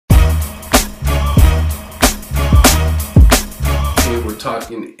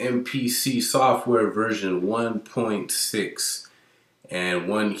talking MPC software version 1.6, and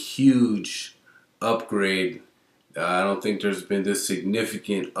one huge upgrade. I don't think there's been this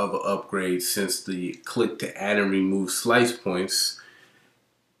significant of an upgrade since the click to add and remove slice points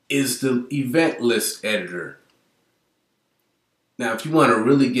is the Event List Editor. Now, if you want to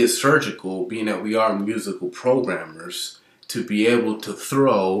really get surgical, being that we are musical programmers, to be able to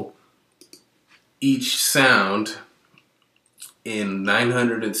throw each sound in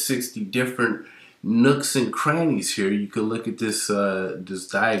 960 different nooks and crannies here, you can look at this this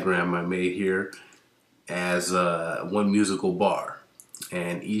diagram I made here as one musical bar,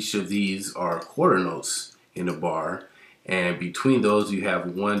 and each of these are quarter notes in a bar, and between those you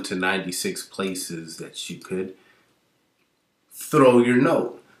have 1 to 96 places that you could throw your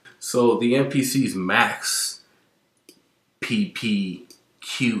note. So the MPC's max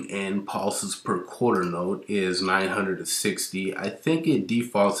ppqn pulses per quarter note is 960. I think it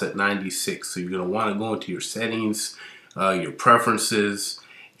defaults at 96, so you're going to want to go into your settings, your preferences,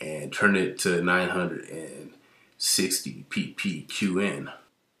 and turn it to 960 ppqn.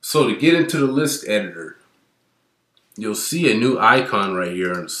 So to get into the list editor, you'll see a new icon right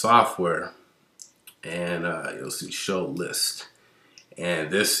here in the software, and you'll see show list,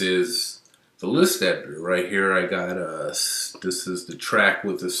 and this is the list editor right here. I got this is the track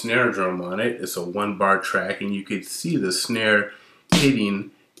with the snare drum on it. It's a 1-bar track, and you can see the snare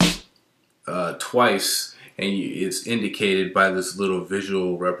hitting twice, and it's indicated by this little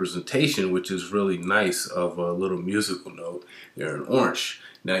visual representation, which is really nice, of a little musical note there in orange.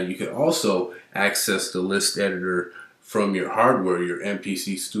 Now you can also access the list editor from your hardware, your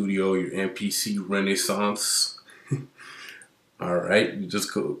MPC Studio, your MPC Renaissance. All right, you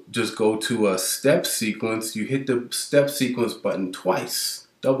just go to a step sequence. You hit the step sequence button twice,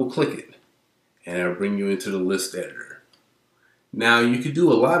 double click it, and it'll bring you into the list editor. Now you can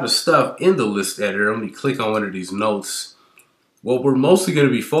do a lot of stuff in the list editor. Let me click on one of these notes. What we're mostly going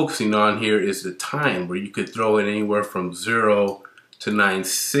to be focusing on here is the time, where you could throw it anywhere from 0 to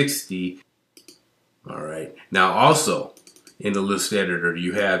 960. All right, now also in the list editor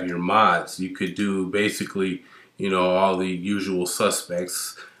you have your mods. You could do basically, you know, all the usual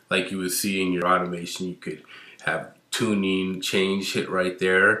suspects like you would see in your automation. You could have tuning change hit right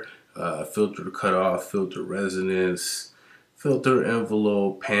there, filter cutoff, filter resonance, filter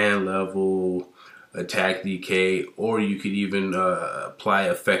envelope, pan level, attack decay, or you could even apply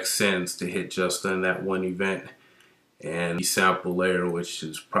effect sends to hit just on that one event, and the sample layer, which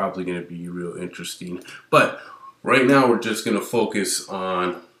is probably going to be real interesting. But right now we're just going to focus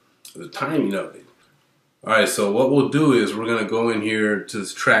on the timing of it. Alright, so what we'll do is we're going to go in here to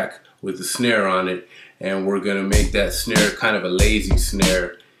this track with the snare on it, and we're going to make that snare kind of a lazy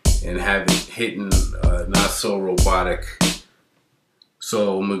snare and have it hitting not so robotic.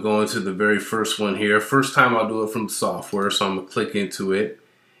 So I'm going to go into the very first one here. First time I'll do it from the software, so I'm going to click into it,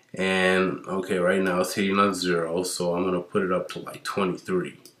 and okay, right now it's hitting on 0, so I'm going to put it up to like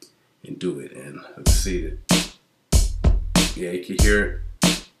 23 and do it, and let's see it. Yeah, you can hear it.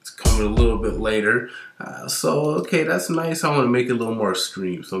 Coming a little bit later, so okay, that's nice. I want to make it a little more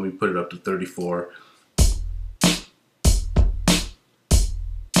extreme, so let me put it up to 34.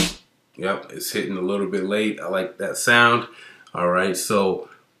 Yep, it's hitting a little bit late. I like that sound. Alright, so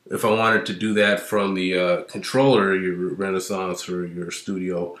if I wanted to do that from the controller, your Renaissance or your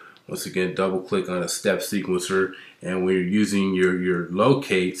Studio, once again double click on a step sequencer, and when you're using your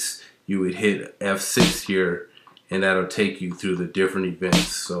locates, you would hit F6 here, and that'll take you through the different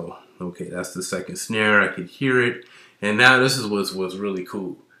events. So, okay, that's the second snare. I could hear it. And now this is what's really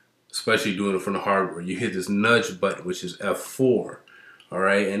cool, especially doing it from the hardware. You hit this nudge button, which is F4. All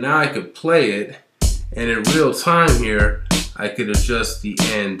right, and now I could play it, and in real time here, I could adjust the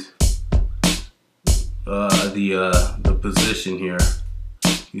end, the position here.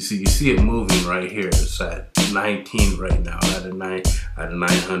 You see it moving right here. It's at 19 right now, out of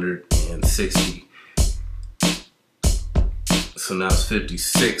 960. So now it's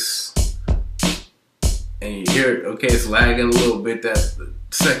 56, and you hear it. Okay, it's lagging a little bit, that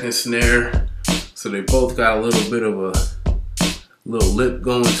second snare. So they both got a little bit of a little lip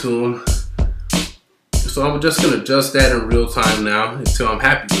going to them. So I'm just gonna adjust that in real time now until I'm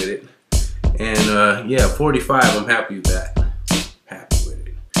happy with it. And yeah, 45, I'm happy with that. Happy with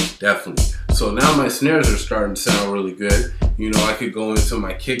it, definitely. So now my snares are starting to sound really good. You know, I could go into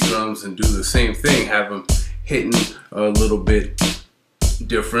my kick drums and do the same thing, have them hitting a little bit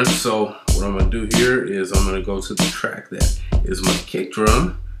different. So what I'm going to do here is I'm going to go to the track that is my kick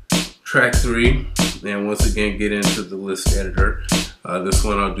drum, track 3, and once again get into the list editor. This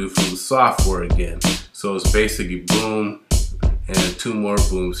one I'll do from the software again. So it's basically boom, and 2 more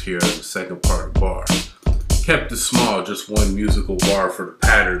booms here at the second part of the bar. Kept it small, just 1 musical bar for the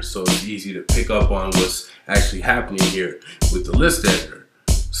pattern, so it's easy to pick up on what's actually happening here with the list editor.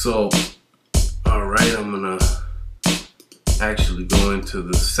 So, alright, I'm gonna actually go into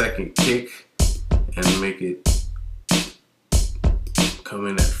the second kick and make it come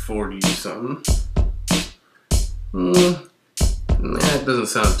in at 40 something. Nah, it doesn't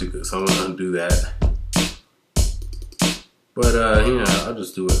sound too good, so I'm gonna undo that. But you know, I'll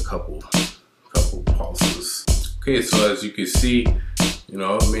just do a couple pulses. Okay, so as you can see, you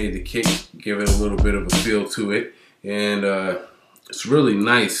know, I made the kick, give it a little bit of a feel to it, and it's really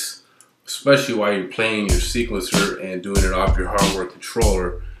nice, especially while you're playing your sequencer and doing it off your hardware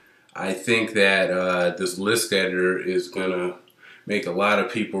controller. I think that this list editor is gonna make a lot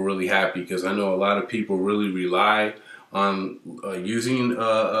of people really happy, because I know a lot of people really rely on using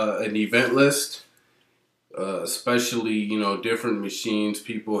an event list. Especially, you know, different machines,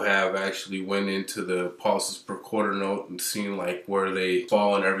 people have actually went into the pulses per quarter note and seen like where they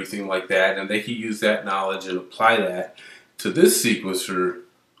fall and everything like that, and they can use that knowledge and apply that to this sequencer.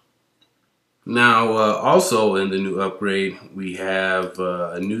 Now also in the new upgrade, we have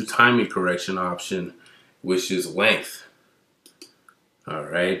a new timing correction option, which is length.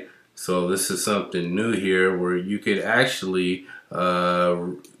 Alright, so this is something new here where you could actually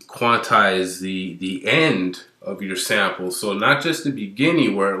quantize the end of your sample. So not just the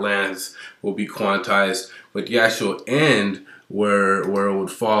beginning where it lands will be quantized, but the actual end where it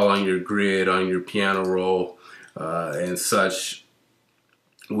would fall on your grid, on your piano roll, and such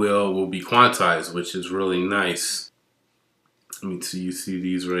will be quantized, which is really nice. Let me see, you see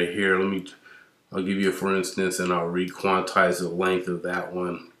these right here. I'll give you a for instance, and I'll re-quantize the length of that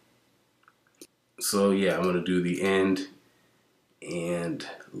one. So yeah, I'm gonna do the end, and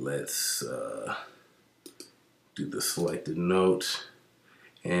let's do the selected note,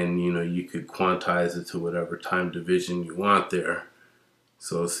 and you know, you could quantize it to whatever time division you want there.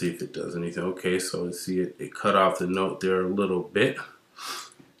 So let's see if it does anything. Okay, so let's see it cut off the note there a little bit.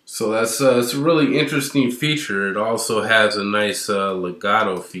 So that's it's a really interesting feature. It also has a nice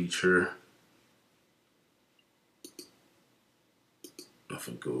legato feature. If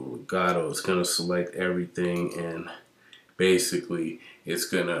I go legato, it's gonna select everything, and basically it's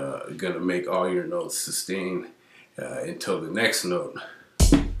gonna make all your notes sustain until the next note.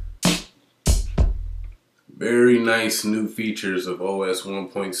 Very nice new features of OS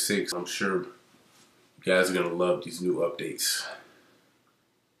 1.6. I'm sure you guys are gonna love these new updates.